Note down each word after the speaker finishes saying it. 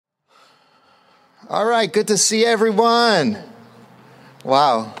All right, good to see everyone.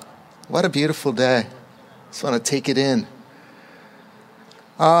 Wow, what a beautiful day. Just want to take it in.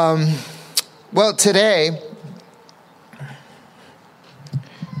 Well, today,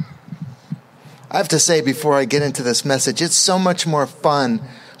 I have to say before I get into this message, it's so much more fun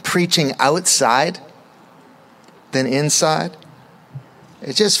preaching outside than inside.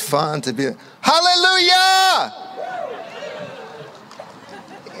 It's just fun to be, hallelujah!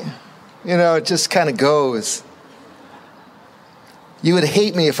 You know, it just kind of goes. You would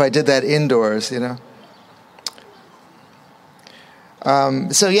hate me if I did that indoors, you know.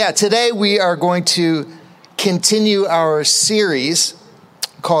 Today we are going to continue our series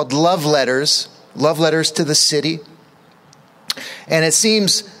called Love Letters to the City. And it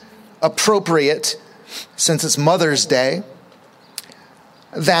seems appropriate, since it's Mother's Day,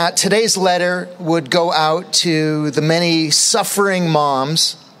 that today's letter would go out to the many suffering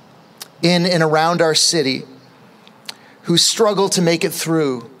moms in and around our city who struggle to make it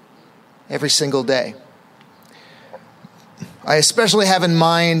through every single day. I especially have in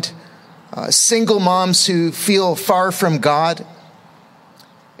mind single moms who feel far from God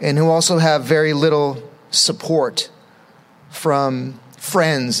and who also have very little support from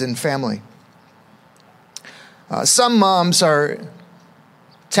friends and family. Some moms are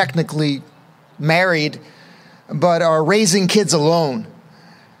technically married, but are raising kids alone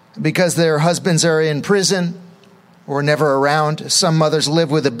because their husbands are in prison or never around. Some mothers live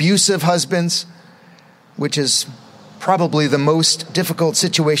with abusive husbands, which is probably the most difficult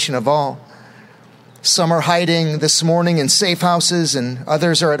situation of all. Some are hiding this morning in safe houses, and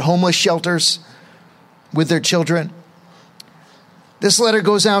others are at homeless shelters with their children. This letter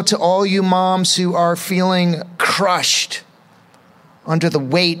goes out to all you moms who are feeling crushed under the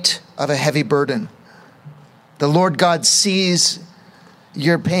weight of a heavy burden. The Lord God sees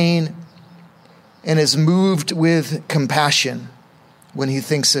your pain and is moved with compassion when he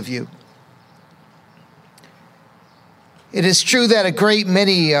thinks of you. It is true that a great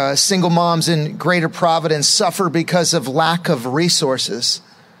many single moms in Greater Providence suffer because of lack of resources.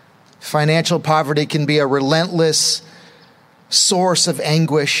 Financial poverty can be a relentless source of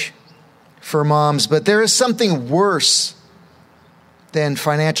anguish for moms, but there is something worse than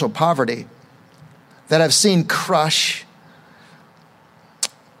financial poverty that I've seen crush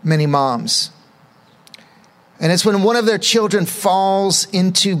many moms. And it's when one of their children falls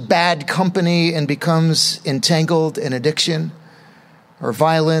into bad company and becomes entangled in addiction or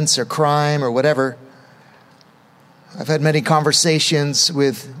violence or crime or whatever. I've had many conversations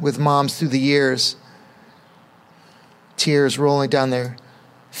with moms through the years, tears rolling down their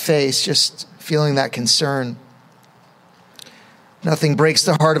face, just feeling that concern. Nothing breaks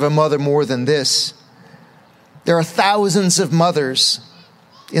the heart of a mother more than this. There are thousands of mothers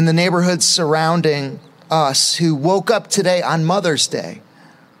in the neighborhoods surrounding us who woke up today on Mother's Day,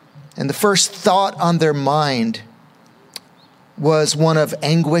 and the first thought on their mind was one of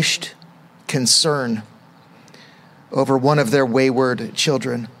anguished concern over one of their wayward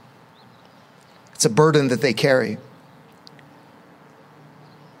children. It's a burden that they carry.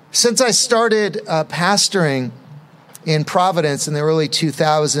 Since I started pastoring in Providence in the early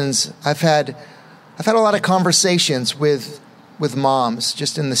 2000s, I've had a lot of conversations with moms,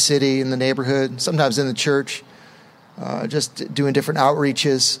 just in the city, in the neighborhood, sometimes in the church, just doing different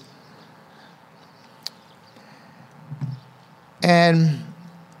outreaches. And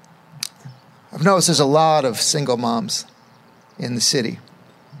I've noticed there's a lot of single moms in the city.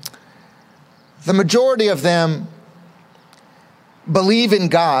 The majority of them believe in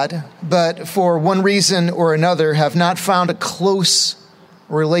God, but for one reason or another have not found a close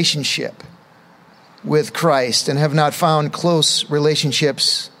relationship with Christ and have not found close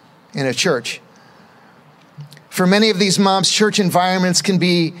relationships in a church. For many of these moms, church environments can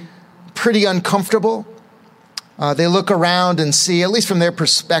be pretty uncomfortable. They look around and see, at least from their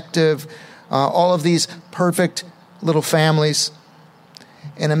perspective, all of these perfect little families,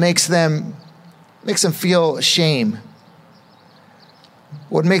 and it makes them feel shame.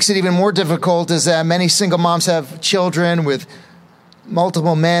 What makes it even more difficult is that many single moms have children with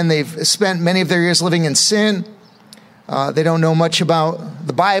multiple men. They've spent many of their years living in sin. They don't know much about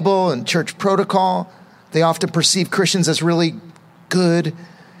the Bible and church protocol. They often perceive Christians as really good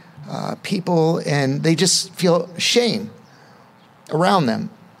people, and they just feel shame around them.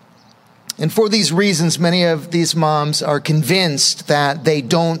 And for these reasons, many of these moms are convinced that they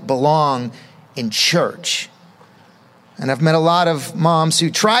don't belong in church. And I've met a lot of moms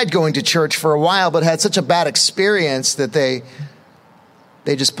who tried going to church for a while, but had such a bad experience that they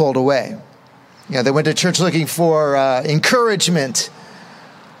just pulled away. They went to church looking for encouragement,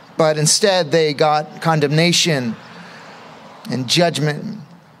 but instead they got condemnation and judgment.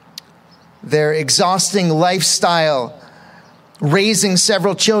 Their exhausting lifestyle, raising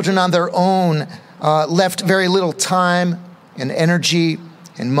several children on their own, left very little time and energy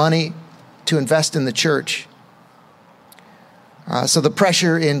and money to invest in the church. So the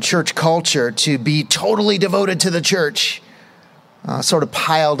pressure in church culture to be totally devoted to the church sort of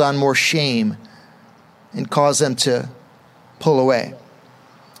piled on more shame and caused them to pull away.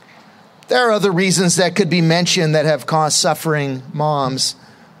 There are other reasons that could be mentioned that have caused suffering moms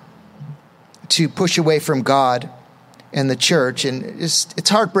to push away from God and the church. And it's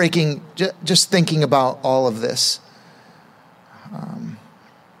heartbreaking just thinking about all of this.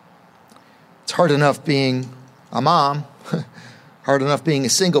 It's hard enough being a mom, hard enough being a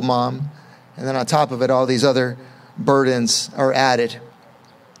single mom, and then on top of it, all these other burdens are added.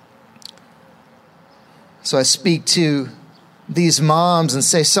 So I speak to these moms and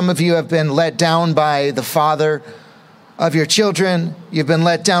say, some of you have been let down by the father of your children. You've been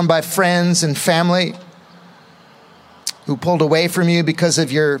let down by friends and family who pulled away from you because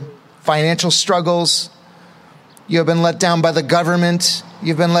of your financial struggles. You have been let down by the government.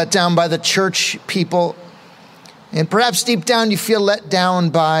 You've been let down by the church people. And perhaps deep down you feel let down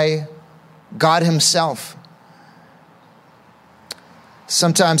by God himself.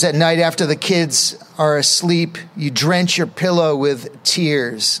 Sometimes at night after the kids are asleep, you drench your pillow with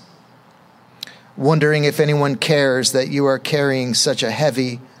tears, wondering if anyone cares that you are carrying such a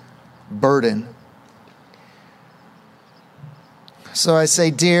heavy burden. So I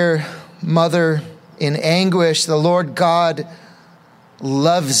say, dear mother, in anguish, the Lord God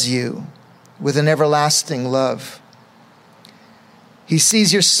loves you with an everlasting love. He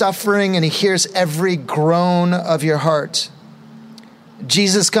sees your suffering and he hears every groan of your heart.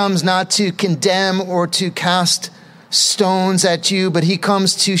 Jesus comes not to condemn or to cast stones at you, but he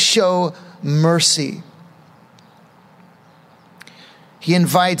comes to show mercy. He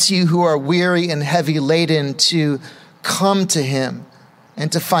invites you who are weary and heavy laden to come to him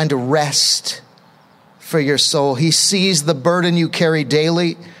and to find a rest for your soul. He sees the burden you carry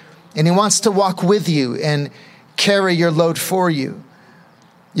daily, and he wants to walk with you and carry your load for you.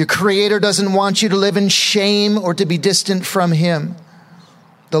 Your Creator doesn't want you to live in shame or to be distant from him.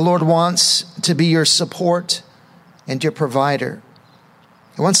 The Lord wants to be your support and your provider.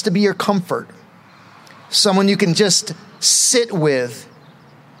 He wants to be your comfort, someone you can just sit with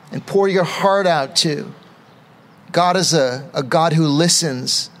and pour your heart out to. God is a God who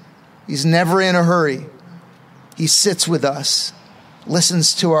listens. He's never in a hurry. He sits with us,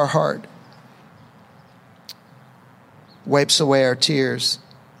 listens to our heart, wipes away our tears.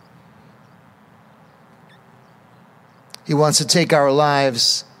 He wants to take our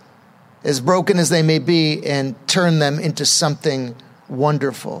lives, as broken as they may be, and turn them into something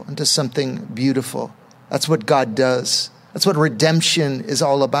wonderful, into something beautiful. That's what God does. That's what redemption is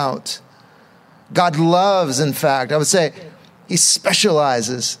all about. God loves, in fact, I would say, he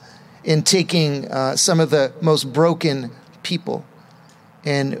specializes in taking some of the most broken people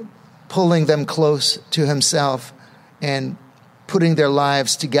and pulling them close to himself and putting their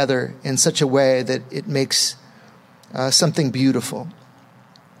lives together in such a way that it makes something beautiful.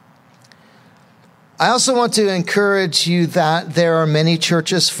 I also want to encourage you that there are many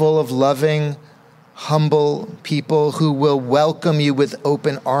churches full of loving, humble people who will welcome you with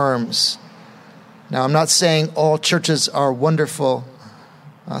open arms. Now, I'm not saying all churches are wonderful.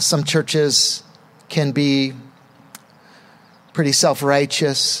 Some churches can be pretty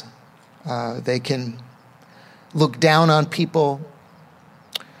self-righteous. They can look down on people.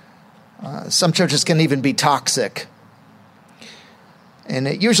 Some churches can even be toxic. And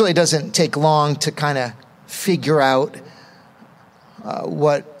it usually doesn't take long to kind of figure out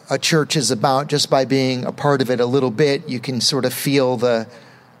what a church is about just by being a part of it a little bit. You can sort of feel the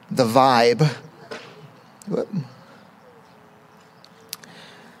vibe.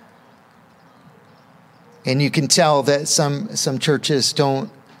 And you can tell that some churches don't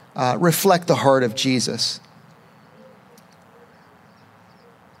reflect the heart of Jesus.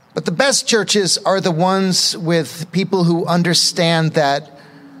 But the best churches are the ones with people who understand that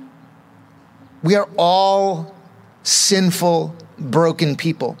we are all sinful, broken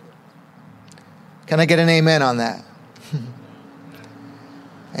people. Can I get an amen on that?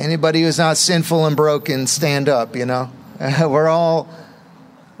 Anybody who's not sinful and broken, stand up, you know. We're all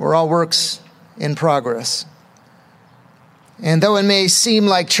works in progress. And though it may seem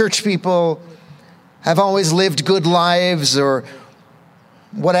like church people have always lived good lives or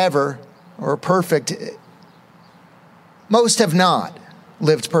whatever, or perfect, most have not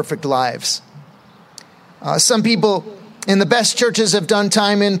lived perfect lives. Some people And the best churches have done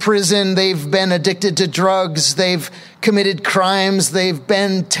time in prison. They've been addicted to drugs. They've committed crimes. They've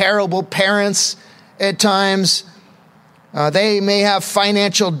been terrible parents at times. They may have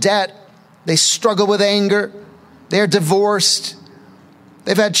financial debt. They struggle with anger. They're divorced.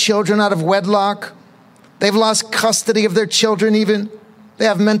 They've had children out of wedlock. They've lost custody of their children even. They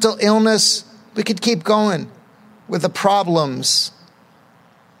have mental illness. We could keep going with the problems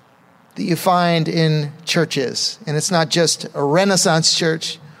that you find in churches. And it's not just a Renaissance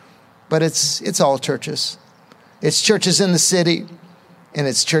church, but it's all churches. It's churches in the city, and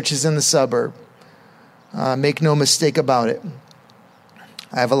it's churches in the suburb. Make no mistake about it.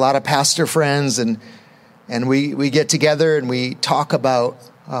 I have a lot of pastor friends, and we get together and we talk about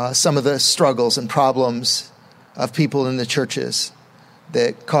some of the struggles and problems of people in the churches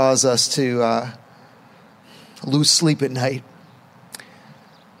that cause us to lose sleep at night.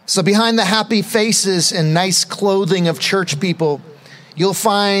 So behind the happy faces and nice clothing of church people, you'll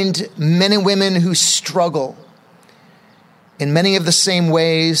find men and women who struggle in many of the same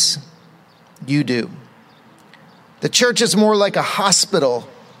ways you do. The church is more like a hospital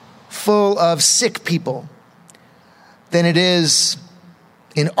full of sick people than it is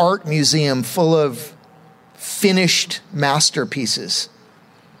an art museum full of finished masterpieces.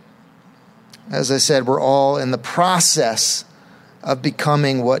 As I said, we're all in the process of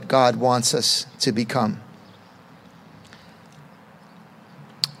becoming what God wants us to become.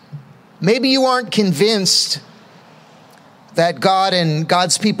 Maybe you aren't convinced that God and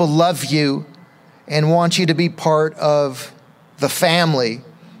God's people love you and want you to be part of the family.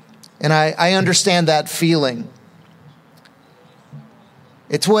 And I understand that feeling.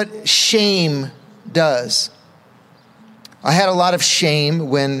 It's what shame does. I had a lot of shame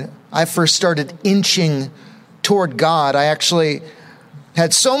when I first started inching toward God. I actually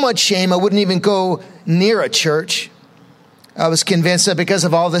had so much shame I wouldn't even go near a church. I was convinced that because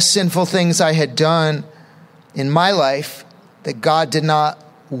of all the sinful things I had done in my life, that God did not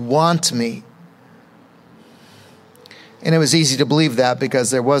want me. And it was easy to believe that because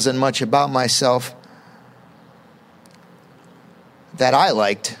there wasn't much about myself that I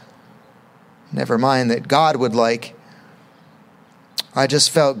liked. Never mind that God would like. I just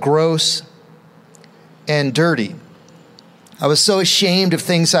felt gross and dirty. I was so ashamed of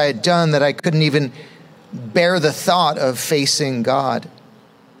things I had done that I couldn't even bear the thought of facing God.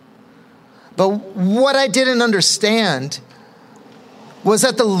 But what I didn't understand was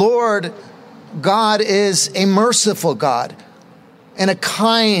that the Lord God is a merciful God and a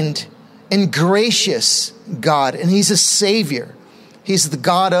kind and gracious God, and He's a Savior. He's the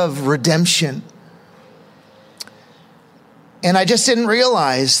God of redemption. And I just didn't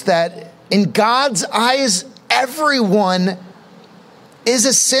realize that in God's eyes, everyone is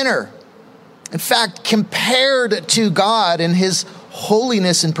a sinner. In fact, compared to God and His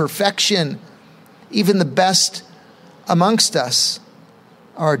holiness and perfection, even the best amongst us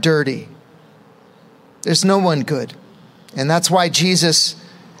are dirty. There's no one good. And that's why Jesus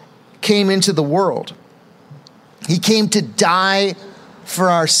came into the world. He came to die for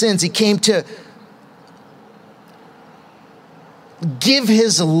our sins. He came to give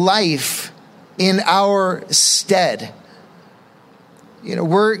His life in our stead. You know,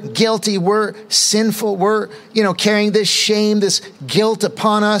 we're guilty, we're sinful, we're, carrying this shame, this guilt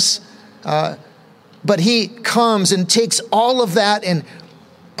upon us. But He comes and takes all of that and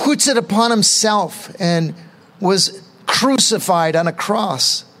puts it upon Himself and was crucified on a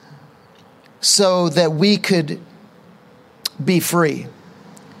cross so that we could be free,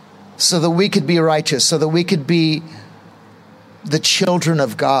 so that we could be righteous, so that we could be the children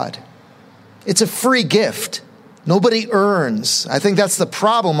of God. It's a free gift. Nobody earns. I think that's the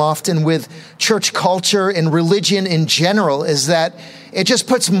problem often with church culture and religion in general, is that it just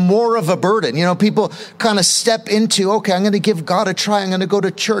puts more of a burden. People kind of step into, okay, I'm going to give God a try. I'm going to go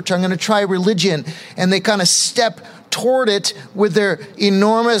to church. I'm going to try religion. And they kind of step toward it with their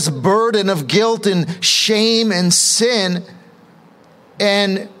enormous burden of guilt and shame and sin.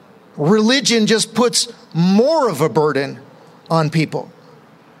 And religion just puts more of a burden on people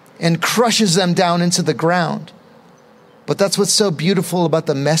and crushes them down into the ground. But that's what's so beautiful about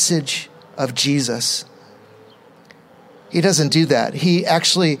the message of Jesus. He doesn't do that. He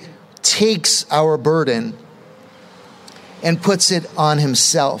actually takes our burden and puts it on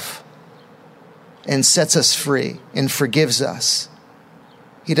Himself and sets us free and forgives us.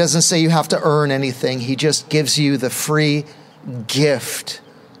 He doesn't say you have to earn anything. He just gives you the free gift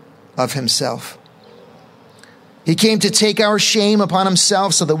of Himself. He came to take our shame upon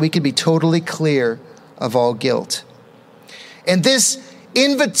Himself so that we could be totally clear of all guilt. And this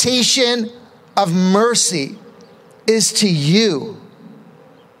invitation of mercy is to you.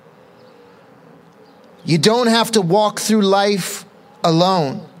 You don't have to walk through life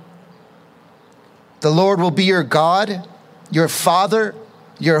alone. The Lord will be your God, your father,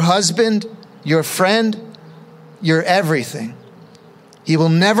 your husband, your friend, your everything. He will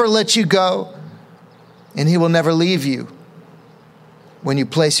never let you go, and he will never leave you when you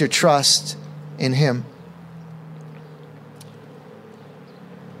place your trust in him.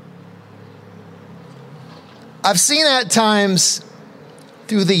 I've seen at times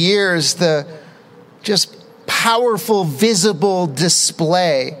through the years the just powerful, visible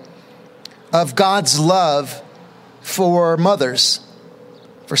display of God's love for mothers,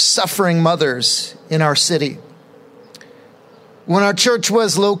 for suffering mothers in our city. When our church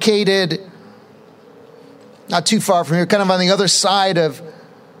was located not too far from here, kind of on the other side of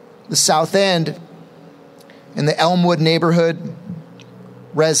the South End, in the Elmwood neighborhood,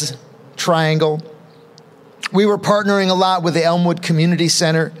 Res Triangle, we were partnering a lot with the Elmwood Community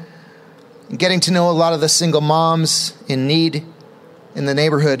Center, and getting to know a lot of the single moms in need in the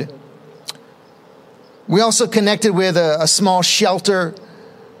neighborhood. We also connected with a small shelter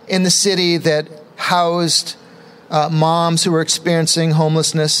in the city that housed moms who were experiencing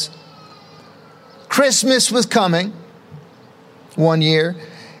homelessness. Christmas was coming one year,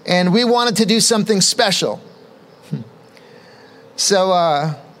 and we wanted to do something special.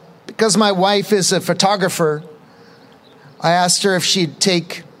 So, because my wife is a photographer, I asked her if she'd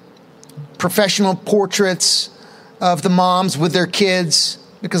take professional portraits of the moms with their kids,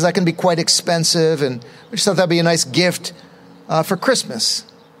 because that can be quite expensive, and we just thought that'd be a nice gift for Christmas.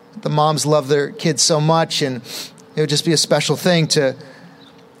 The moms love their kids so much, and it would just be a special thing to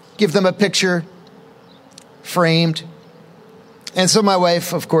give them a picture framed. And so my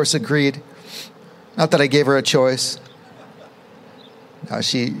wife, of course, agreed. Not that I gave her a choice. No,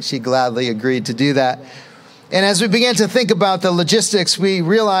 she gladly agreed to do that. And as we began to think about the logistics, we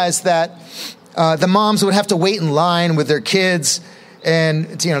realized that the moms would have to wait in line with their kids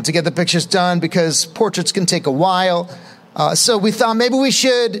and to get the pictures done, because portraits can take a while. So we thought maybe we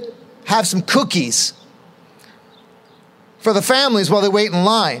should have some cookies for the families while they wait in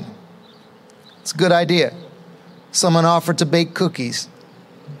line. It's a good idea. Someone offered to bake cookies.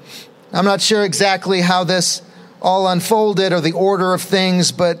 I'm not sure exactly how this all unfolded or the order of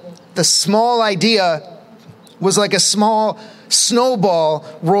things, but the small idea was like a small snowball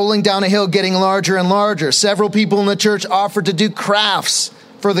rolling down a hill, getting larger and larger. Several people in the church offered to do crafts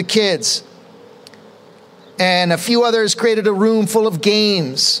for the kids. And a few others created a room full of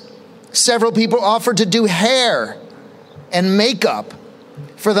games. Several people offered to do hair and makeup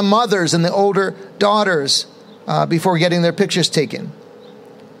for the mothers and the older daughters before getting their pictures taken.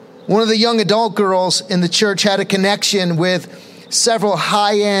 One of the young adult girls in the church had a connection with several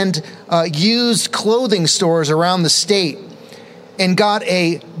high-end used clothing stores around the state and got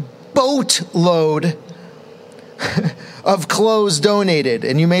a boatload of clothes donated.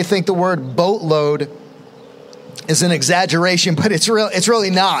 And you may think the word boatload is an exaggeration, but it's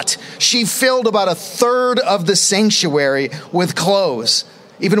really not. She filled about a third of the sanctuary with clothes,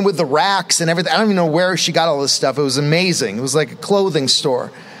 even with the racks and everything. I don't even know where she got all this stuff. It was amazing. It was like a clothing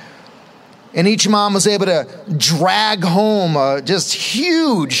store. And each mom was able to drag home a just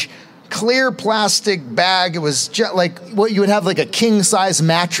huge clear plastic bag. It was just like what you would have like a king-size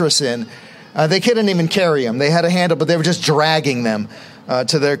mattress in. They couldn't even carry them. They had a handle, but they were just dragging them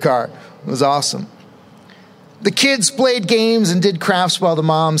to their car. It was awesome. The kids played games and did crafts while the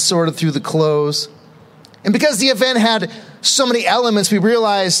moms sorted through the clothes. And because the event had so many elements, we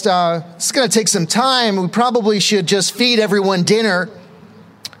realized it's going to take some time. We probably should just feed everyone dinner.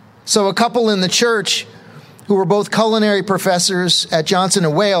 So a couple in the church who were both culinary professors at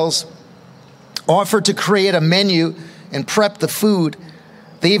Johnson & Wales offered to create a menu and prep the food.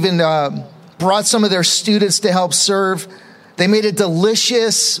 They even brought some of their students to help serve. They made a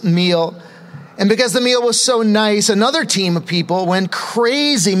delicious meal. And because the meal was so nice, another team of people went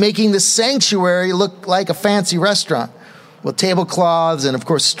crazy making the sanctuary look like a fancy restaurant with tablecloths and, of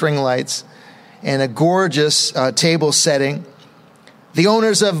course, string lights and a gorgeous table setting. The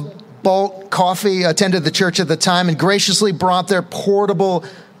owners of Bolt Coffee attended the church at the time and graciously brought their portable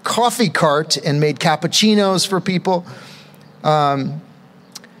coffee cart and made cappuccinos for people. It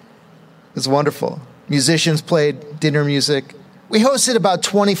was wonderful. Musicians played dinner music. We hosted about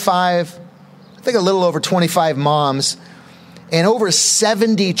 25, I think a little over 25 moms and over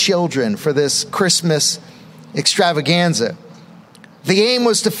 70 children for this Christmas extravaganza. The aim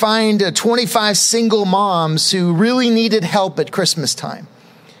was to find 25 single moms who really needed help at Christmas time.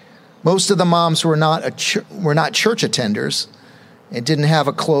 Most of the moms were not church attenders and didn't have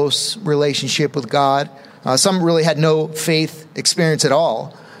a close relationship with God. Some really had no faith experience at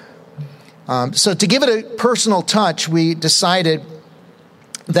all. So to give it a personal touch, we decided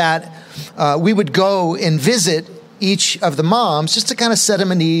that we would go and visit each of the moms just to kind of set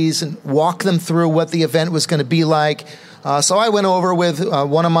them at ease and walk them through what the event was going to be like. So I went over with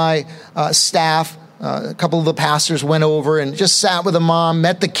one of my staff. A couple of the pastors went over and just sat with the mom,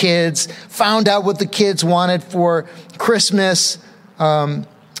 met the kids, found out what the kids wanted for Christmas, and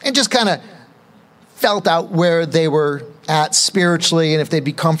just kind of felt out where they were at spiritually and if they'd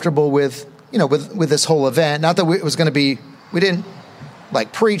be comfortable with this whole event. Not that it was going to be, we didn't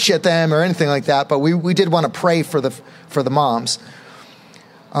like preach at them or anything like that, but we did want to pray for the moms.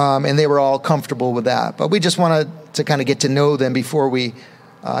 And they were all comfortable with that. But we just wanted to kind of get to know them before we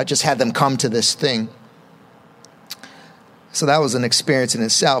just had them come to this thing. So that was an experience in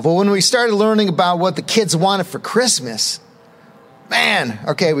itself. Well, when we started learning about what the kids wanted for Christmas, man,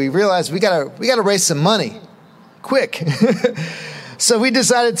 okay, we realized we gotta raise some money, quick. So we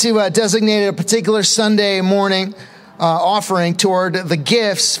decided to designate a particular Sunday morning offering toward the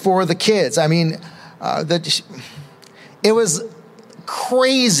gifts for the kids. I mean, it was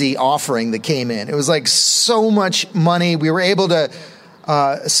crazy offering that came in. It was like so much money. We were able to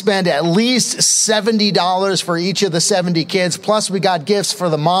spend at least $70 for each of the 70 kids. Plus we got gifts for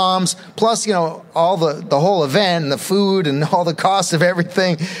the moms, plus, all the whole event and the food and all the cost of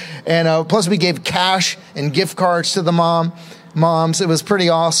everything. And plus we gave cash and gift cards to the moms. It was pretty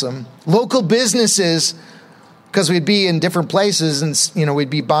awesome. Local businesses, because we'd be in different places and, we'd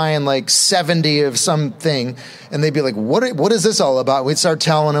be buying like 70 of something and they'd be like, what is this all about? We'd start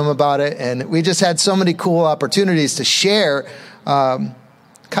telling them about it. And we just had so many cool opportunities to share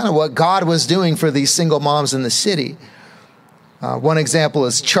kind of what God was doing for these single moms in the city. One example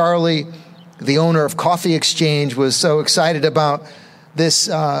is Charlie, the owner of Coffee Exchange, was so excited about this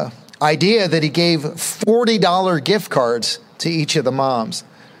idea that he gave $40 gift cards to each of the moms.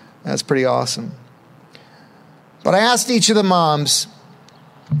 That's pretty awesome. But I asked each of the moms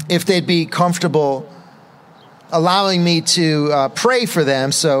if they'd be comfortable allowing me to pray for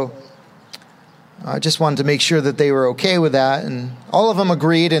them. So I just wanted to make sure that they were okay with that. And all of them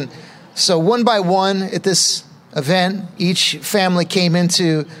agreed. And so one by one at this event, each family came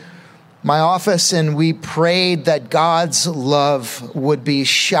into my office and we prayed that God's love would be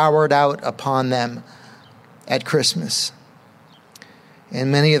showered out upon them at Christmas.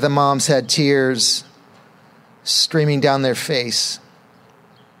 And many of the moms had tears streaming down their face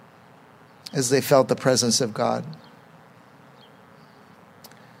as they felt the presence of God.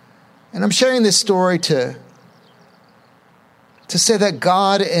 And I'm sharing this story to say that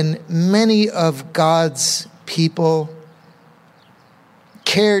God and many of God's people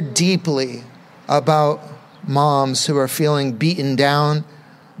care deeply about moms who are feeling beaten down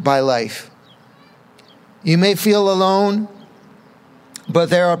by life. You may feel alone, but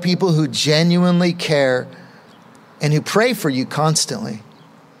there are people who genuinely care and who pray for you constantly.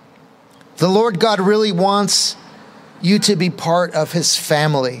 The Lord God really wants you to be part of his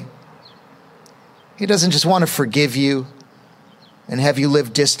family. He doesn't just want to forgive you and have you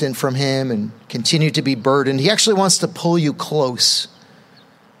live distant from him and continue to be burdened. He actually wants to pull you close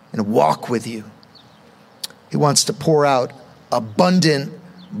and walk with you. He wants to pour out abundant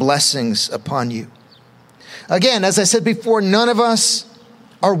blessings upon you. Again, as I said before, none of us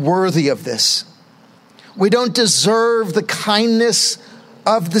are worthy of this. We don't deserve the kindness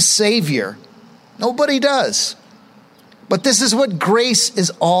of the Savior. Nobody does. But this is what grace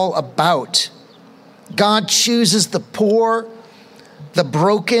is all about. God chooses the poor, the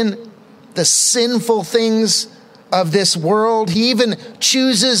broken, the sinful things of this world. He even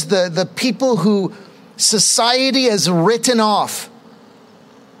chooses the people who society has written off,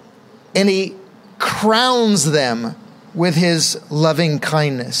 and he crowns them with his loving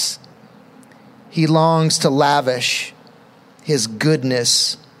kindness. He longs to lavish his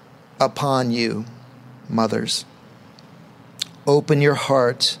goodness upon you, mothers. Open your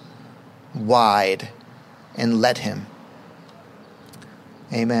heart wide and let him.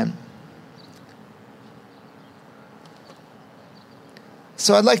 Amen.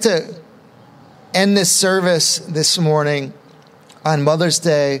 So I'd like to end this service this morning on Mother's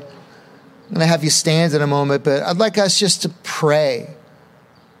Day. I'm going to have you stand in a moment, but I'd like us just to pray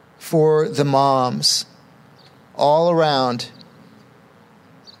for the moms all around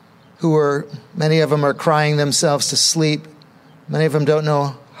many of them are crying themselves to sleep. Many of them don't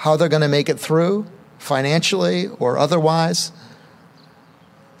know how they're going to make it through financially or otherwise.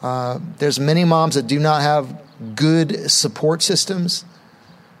 There's many moms that do not have good support systems.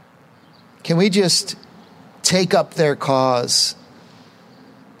 Can we just take up their cause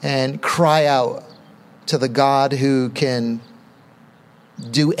and cry out to the God who can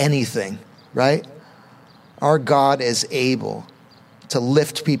do anything, right? Our God is able to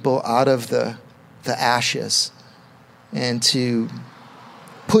lift people out of the ashes and to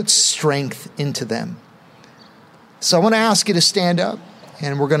put strength into them. So I want to ask you to stand up,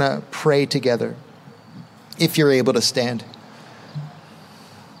 and we're going to pray together, if you're able to stand.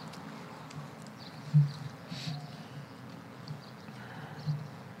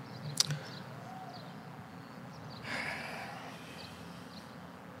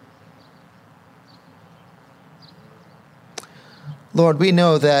 Lord, we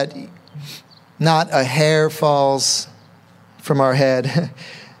know that not a hair falls from our head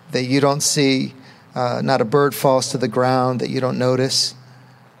that you don't see, not a bird falls to the ground that you don't notice.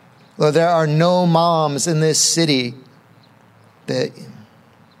 Lord, there are no moms in this city that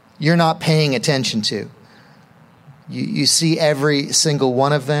you're not paying attention to. You see every single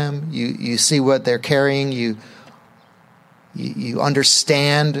one of them. You see what they're carrying. You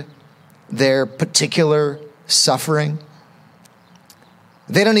understand their particular suffering.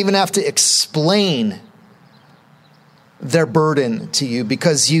 They don't even have to explain their burden to you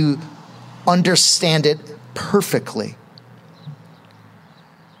because you understand it perfectly.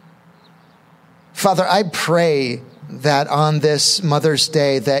 Father, I pray that on this Mother's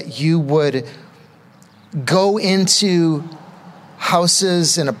Day that you would go into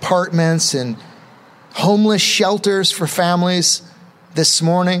houses and apartments and homeless shelters for families this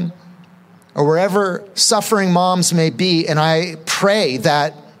morning, or wherever suffering moms may be, and I pray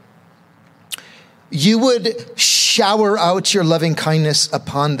that you would shower out your loving kindness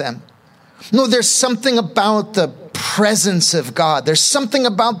upon them. No, there's something about the presence of God. There's something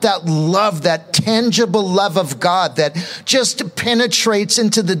about that love, that tangible love of God that just penetrates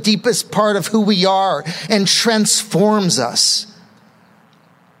into the deepest part of who we are and transforms us.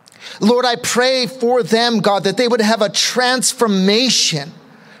 Lord, I pray for them, God, that they would have a transformation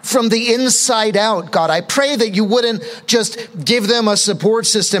from the inside out, God. I pray that you wouldn't just give them a support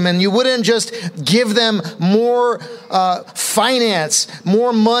system and you wouldn't just give them more finance,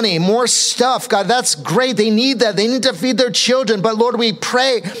 more money, more stuff. God, that's great. They need that. They need to feed their children. But Lord, we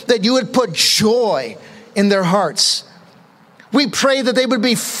pray that you would put joy in their hearts. We pray that they would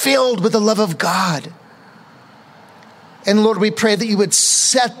be filled with the love of God. And Lord, we pray that you would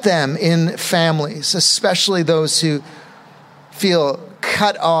set them in families, especially those who feel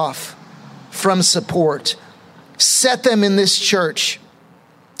cut off from support. Set them in this church.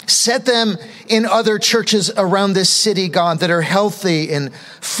 Set them in other churches around this city, God, that are healthy and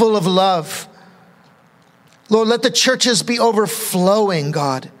full of love. Lord, let the churches be overflowing,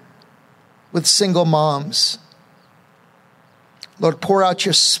 God, with single moms. Lord, pour out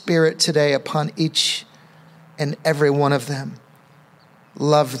your Spirit today upon each and every one of them.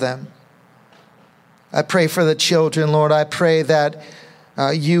 Love them. I pray for the children, Lord. I pray that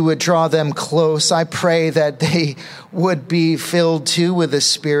you would draw them close. I pray that they would be filled too with the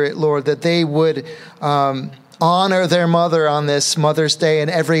Spirit, Lord, that they would honor their mother on this Mother's Day and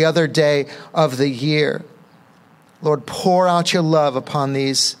every other day of the year. Lord, pour out your love upon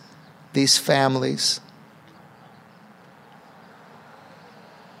these families.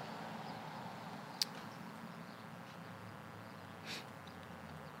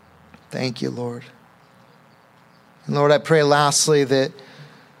 Thank you, Lord. And Lord, I pray lastly that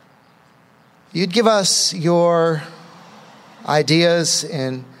you'd give us your ideas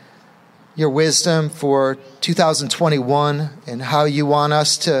and your wisdom for 2021 and how you want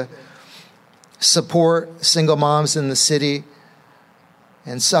us to support single moms in the city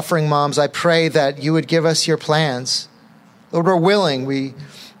and suffering moms. I pray that you would give us your plans. Lord, we're willing. We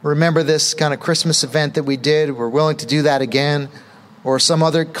remember this kind of Christmas event that we did. We're willing to do that again or some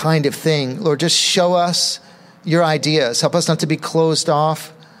other kind of thing. Lord, just show us your ideas. Help us not to be closed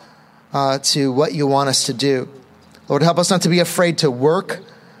off to what you want us to do. Lord, help us not to be afraid to work.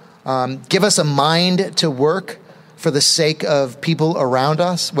 Give us a mind to work for the sake of people around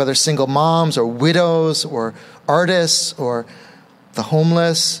us, whether single moms or widows or artists or the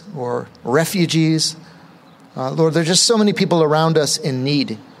homeless or refugees. Lord, there are just so many people around us in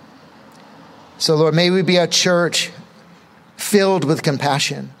need. So, Lord, may we be a church filled with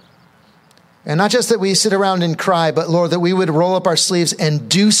compassion. And not just that we sit around and cry, but Lord, that we would roll up our sleeves and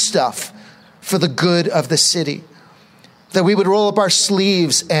do stuff for the good of the city. That we would roll up our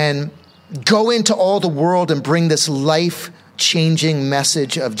sleeves and go into all the world and bring this life-changing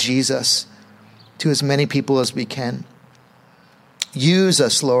message of Jesus to as many people as we can. Use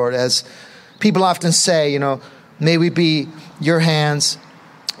us, Lord, as people often say, may we be your hands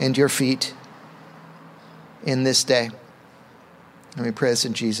and your feet in this day. And we pray this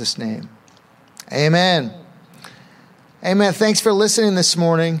in Jesus' name. Amen. Amen. Thanks for listening this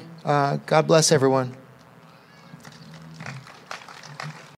morning. God bless everyone.